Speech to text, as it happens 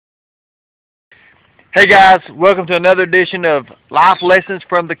Hey guys, welcome to another edition of Life Lessons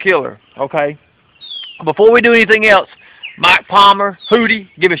from the Killer. Okay, before we do anything else, Mike Palmer, Hootie,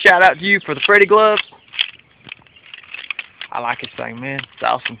 give a shout out to you for the Freddy gloves. I like his thing, man. It's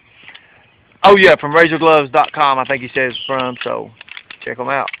awesome. Oh yeah, from razorgloves.com, I think he says it's from, so check them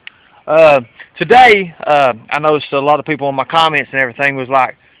out. Today, I noticed a lot of people in my comments and everything was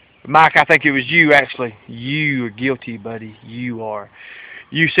like, Mike, I think it was you actually. You are guilty, buddy. You are.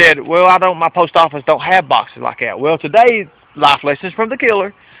 You said, well, my post office don't have boxes like that. Well, today, Life Lessons from the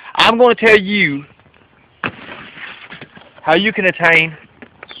Killer, I'm going to tell you how you can attain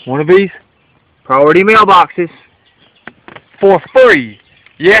one of these priority mailboxes for free.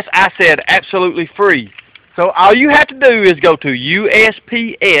 Yes, I said absolutely free. So all you have to do is go to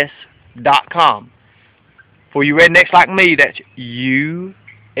USPS.com. For you rednecks like me, that's USPS.com.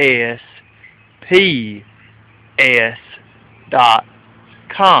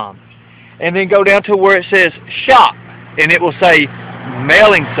 And then go down to where it says shop, and it will say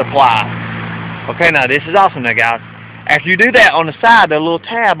mailing supply. Okay, now this is awesome now, guys. After you do that, on the side, a little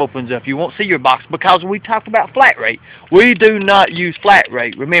tab opens up. You won't see your box because we talked about flat rate. We do not use flat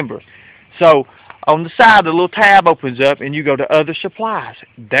rate, remember. So on the side, the little tab opens up, and you go to other supplies.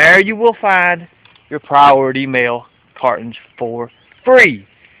 There you will find your priority mail cartons for free.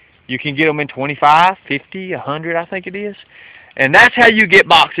 You can get them in 25, 50, 100, I think it is. And that's how you get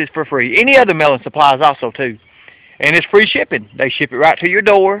boxes for free. Any other mailing supplies also, too. And it's free shipping. They ship it right to your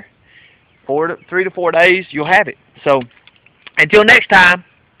door. 3 to 4 days, you'll have it. So, until next time,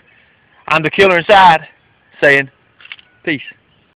 I'm the Killer Inside saying peace.